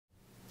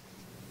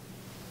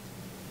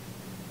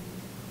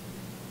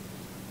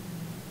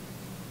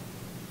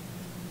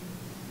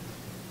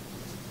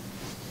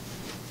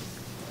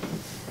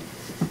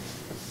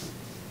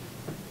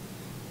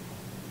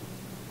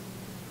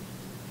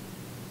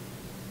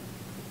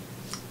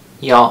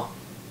Y'all,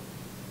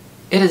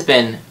 it has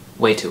been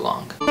way too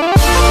long.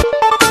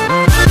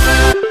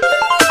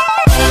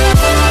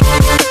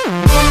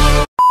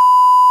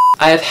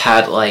 I have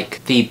had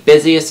like the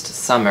busiest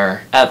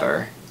summer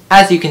ever,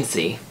 as you can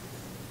see.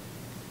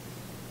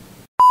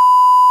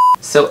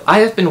 So I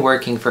have been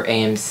working for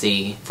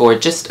AMC for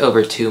just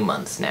over 2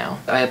 months now.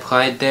 I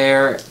applied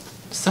there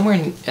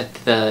somewhere at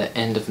the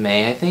end of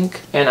May, I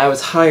think, and I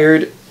was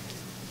hired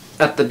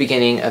at the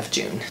beginning of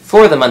June.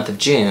 For the month of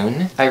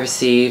June, I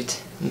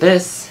received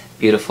this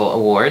beautiful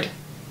award,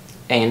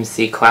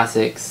 AMC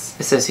Classics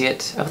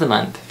Associate of the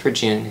Month for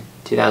June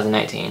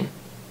 2019.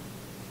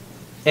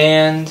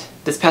 And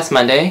this past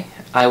Monday,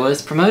 I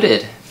was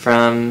promoted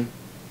from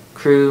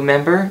crew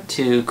member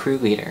to crew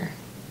leader.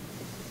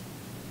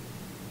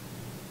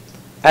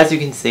 As you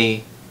can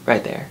see,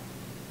 right there.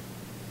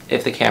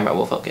 If the camera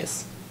will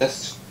focus.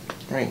 Just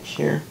right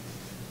here.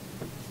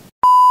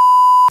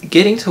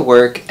 Getting to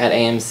work at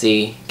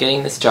AMC,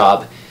 getting this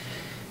job,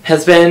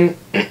 has been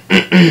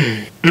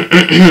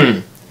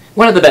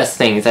one of the best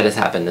things that has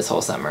happened this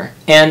whole summer.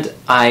 And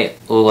I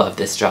love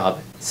this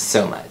job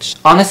so much.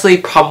 Honestly,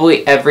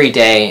 probably every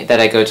day that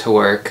I go to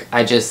work,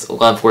 I just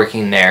love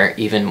working there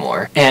even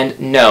more. And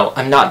no,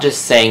 I'm not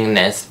just saying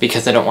this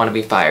because I don't want to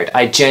be fired.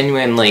 I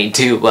genuinely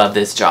do love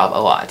this job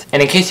a lot.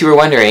 And in case you were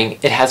wondering,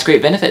 it has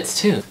great benefits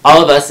too.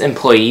 All of us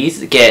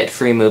employees get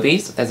free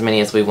movies, as many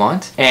as we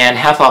want, and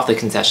half off the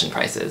concession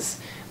prices,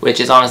 which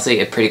is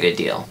honestly a pretty good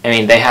deal. I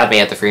mean, they had me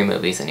at the free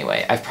movies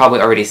anyway. I've probably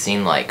already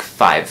seen like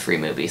 5 free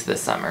movies this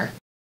summer.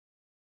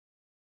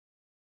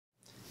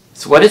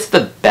 So what is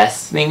the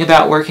best thing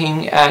about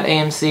working at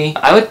AMC?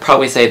 I would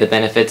probably say the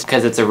benefits,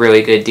 because it's a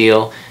really good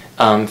deal.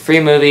 Free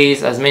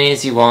movies, as many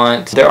as you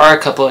want. There are a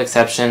couple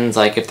exceptions,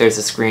 like if there's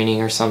a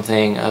screening or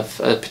something of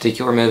a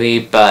particular movie,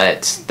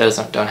 but those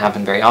don't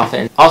happen very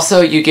often.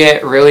 Also, you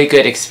get really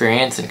good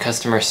experience in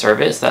customer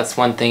service. That's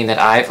one thing that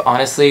I've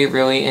honestly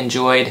really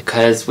enjoyed,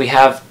 because we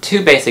have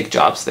 2 basic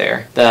jobs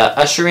there. The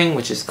ushering,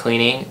 which is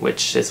cleaning,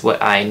 which is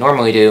what I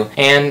normally do,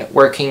 and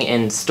working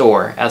in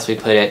store, as we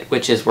put it,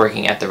 which is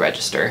working at the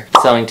register,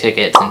 selling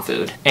tickets and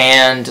food.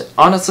 And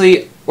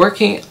honestly,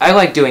 I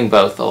like doing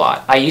both a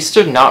lot. I used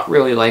to not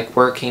really like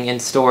working in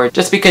store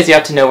just because you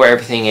have to know where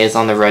everything is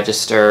on the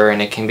register,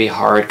 and it can be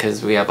hard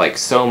because we have like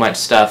so much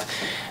stuff.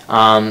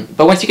 But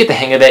once you get the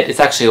hang of it, it's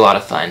actually a lot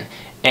of fun.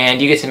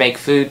 And you get to make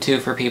food too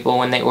for people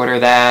when they order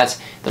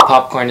that. The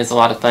popcorn is a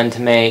lot of fun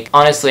to make.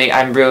 Honestly,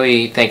 I'm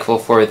really thankful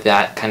for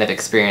that kind of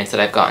experience that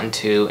I've gotten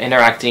to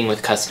interacting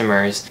with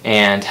customers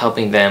and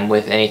helping them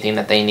with anything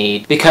that they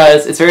need,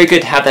 because it's very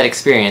good to have that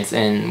experience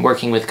in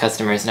working with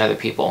customers and other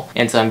people.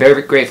 And so I'm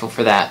very grateful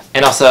for that.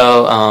 And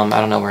also,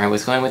 I don't know where I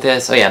was going with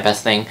this. Oh yeah,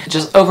 best thing.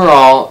 Just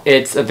overall,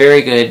 it's a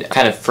very good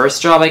kind of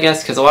first job, I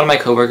guess, because a lot of my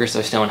coworkers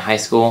are still in high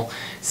school.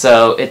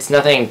 So it's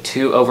nothing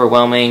too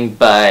overwhelming,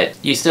 but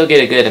you still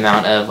get a good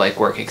amount of like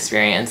work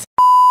experience.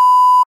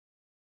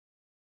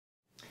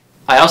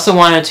 I also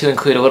wanted to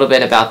include a little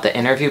bit about the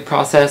interview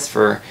process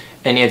for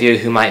any of you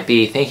who might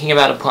be thinking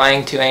about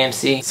applying to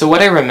AMC. So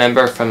what I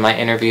remember from my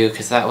interview,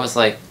 because that was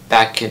like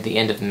back at the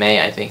end of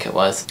May, I think it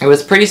was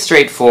pretty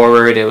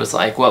straightforward. It was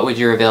like, what would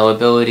your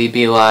availability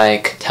be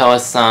like? Tell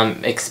us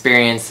some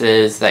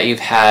experiences that you've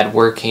had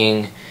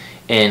working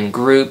in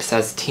groups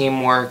as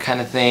teamwork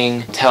kind of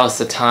thing. Tell us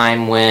a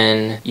time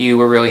when you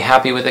were really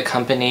happy with a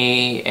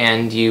company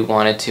and you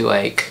wanted to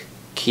like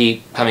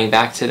keep coming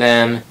back to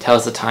them. Tell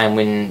us a time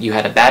when you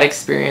had a bad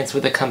experience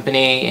with a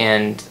company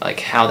and like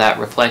how that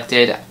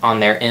reflected on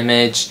their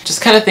image.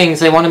 Just kind of things.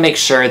 They want to make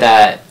sure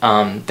that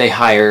they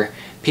hire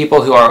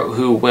people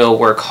who will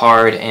work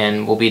hard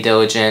and will be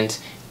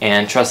diligent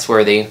and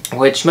trustworthy,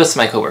 which most of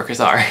my coworkers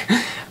are.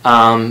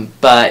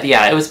 But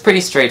yeah, it was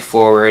pretty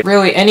straightforward.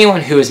 Really,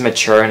 anyone who is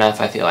mature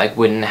enough, I feel like,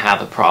 wouldn't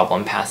have a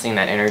problem passing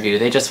that interview.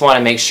 They just want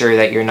to make sure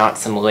that you're not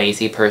some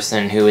lazy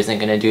person who isn't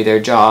going to do their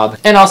job.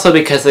 And also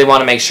because they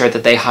want to make sure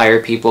that they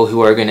hire people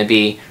who are going to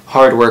be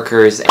hard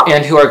workers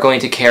and who are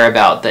going to care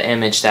about the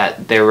image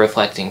that they're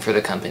reflecting for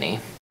the company.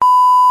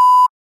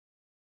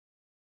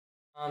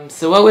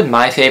 So what would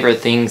my favorite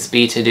things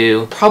be to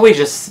do? Probably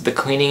just the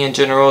cleaning in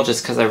general,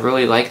 just because I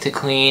really like to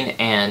clean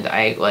and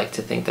I like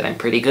to think that I'm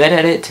pretty good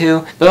at it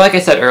too. But like I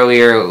said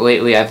earlier,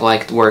 lately I've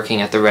liked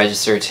working at the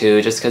register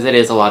too, just because it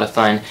is a lot of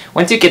fun.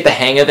 Once you get the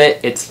hang of it,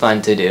 it's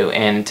fun to do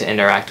and to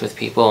interact with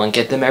people and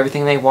get them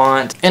everything they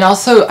want. And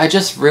also, I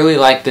just really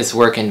like this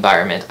work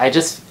environment.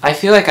 I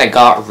feel like I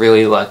got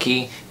really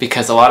lucky,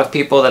 because a lot of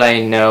people that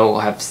I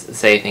know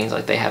say things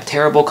like they have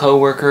terrible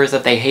coworkers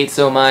that they hate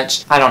so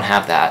much. I don't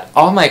have that.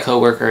 All my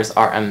coworkers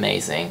are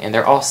amazing and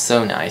they're all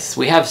so nice.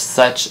 We have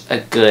such a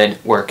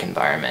good work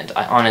environment.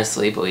 I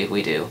honestly believe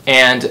we do.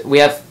 And we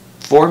have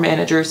 4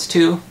 managers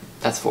too.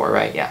 That's 4,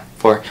 right? Yeah,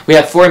 4. We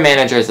have 4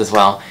 managers as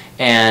well,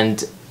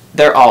 and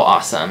they're all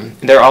awesome.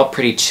 They're all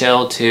pretty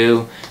chill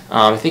too.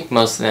 I think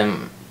most of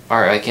them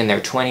are like in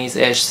their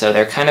 20s-ish, so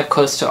they're kind of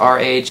close to our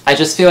age. I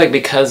just feel like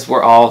because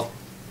we're all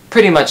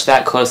pretty much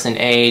that close in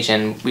age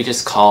and we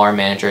just call our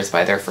managers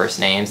by their first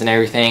names and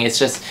everything, it's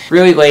just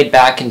really laid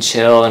back and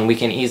chill, and we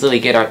can easily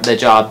get the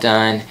job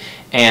done,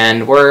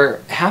 and we're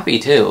happy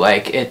too.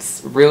 Like,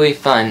 it's really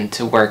fun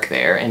to work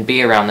there and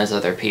be around those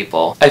other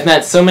people. I've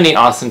met so many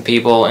awesome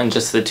people in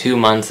just the 2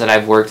 months that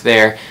I've worked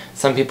there.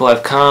 Some people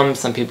have come,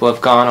 some people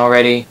have gone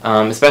already,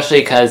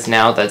 especially because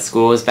now that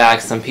school is back,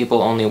 some people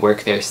only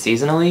work there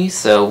seasonally,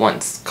 so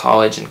once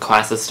college and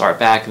classes start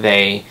back,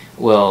 they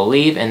will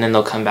leave and then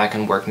they'll come back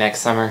and work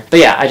next summer. But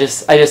yeah, I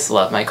just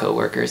love my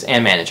coworkers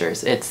and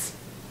managers.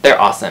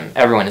 They're awesome.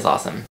 Everyone is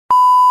awesome.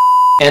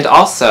 And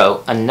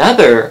also,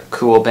 another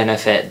cool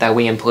benefit that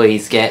we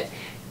employees get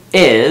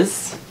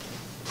is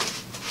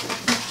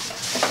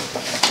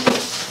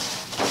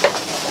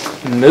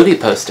movie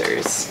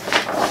posters.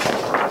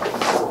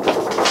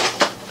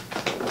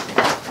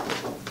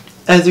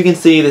 As you can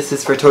see, this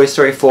is for Toy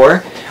Story 4,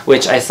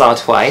 which I saw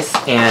twice,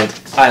 and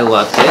I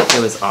loved it. It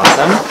was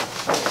awesome.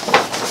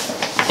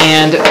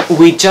 And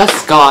we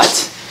just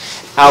got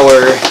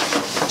our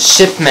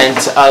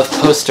shipment of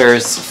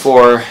posters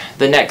for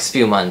the next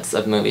few months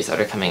of movies that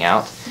are coming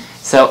out.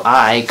 So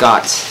I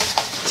got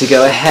to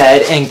go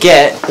ahead and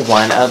get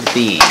one of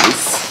these.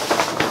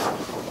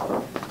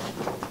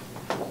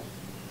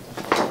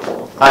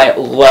 I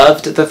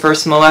loved the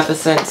first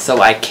Maleficent,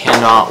 so I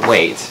cannot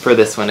wait for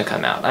this one to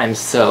come out. I'm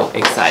so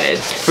excited.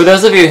 For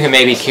those of you who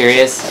may be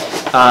curious,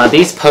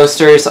 these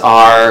posters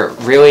are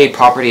really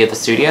property of the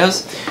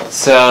studios,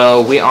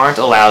 so we aren't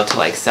allowed to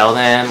like sell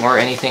them or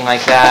anything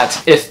like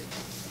that. If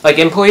like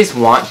employees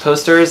want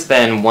posters,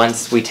 then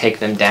once we take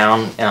them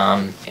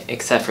down,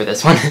 except for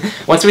this one,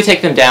 once we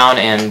take them down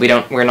and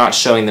we're not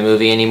showing the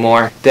movie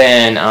anymore,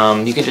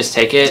 then you can just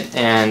take it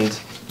and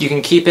you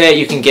can keep it,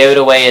 you can give it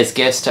away as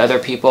gifts to other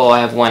people.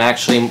 I have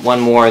one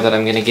more that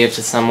I'm going to give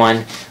to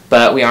someone,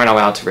 but we aren't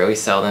allowed to really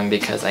sell them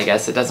because I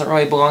guess it doesn't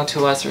really belong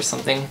to us or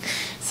something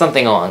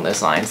along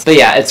those lines. But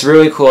yeah, it's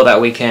really cool that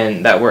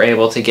we're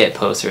able to get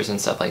posters and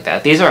stuff like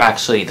that. These are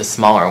actually the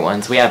smaller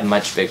ones. We have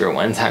much bigger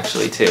ones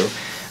actually too,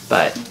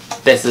 but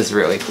this is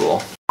really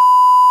cool.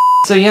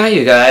 So yeah,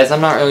 you guys,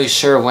 I'm not really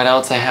sure what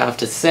else I have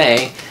to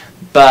say.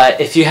 But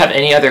if you have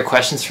any other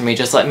questions for me,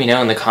 just let me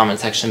know in the comment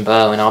section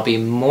below and I'll be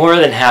more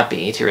than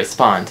happy to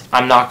respond.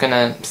 I'm not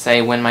gonna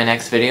say when my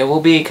next video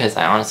will be because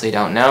I honestly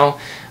don't know.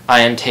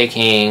 I am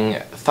taking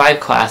 5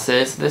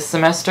 classes this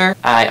semester.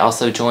 I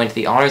also joined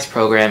the honors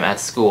program at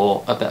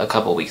school a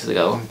couple weeks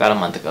ago, about a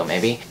month ago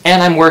maybe.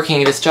 And I'm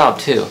working this job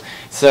too.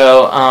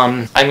 So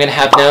I'm gonna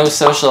have no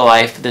social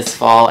life this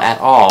fall at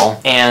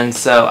all. And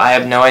so I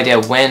have no idea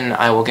when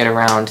I will get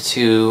around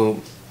to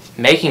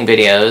making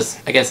videos.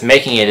 I guess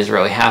making it is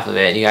really half of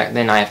it.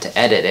 Then I have to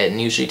edit it, and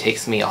it usually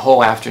takes me a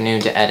whole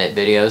afternoon to edit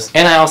videos.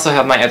 And I also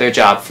have my other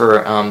job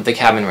for the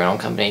cabin rental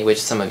company,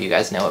 which some of you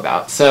guys know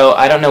about. So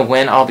I don't know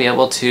when I'll be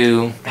able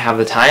to have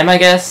the time, I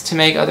guess, to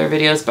make other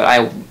videos, but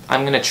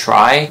I'm gonna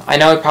try. I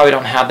know I probably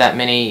don't have that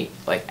many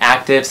like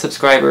active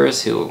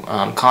subscribers who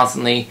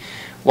constantly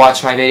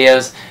watch my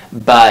videos,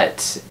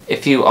 but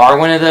if you are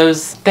one of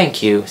those,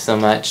 thank you so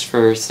much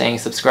for staying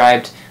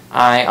subscribed.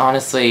 I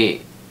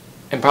honestly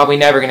I'm probably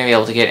never going to be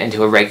able to get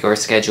into a regular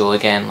schedule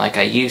again like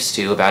I used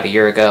to about a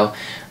year ago,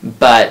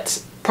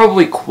 but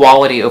probably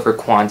quality over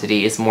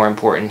quantity is more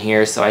important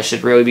here, so I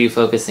should really be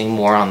focusing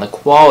more on the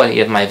quality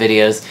of my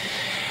videos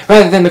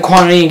rather than the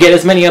quantity and get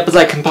as many up as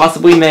I can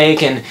possibly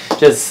make and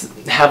just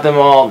have them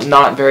all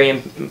not very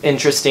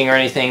interesting or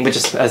anything, but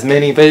just as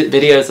many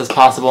videos as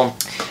possible.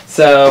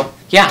 So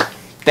yeah.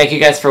 Thank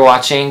you guys for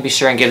watching. Be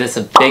sure and give this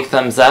a big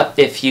thumbs up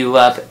if you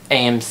love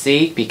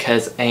AMC,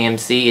 because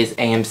AMC is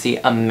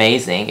AMC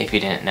amazing if you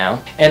didn't know.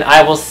 And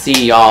I will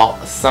see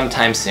y'all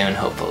sometime soon,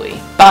 hopefully.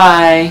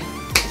 Bye!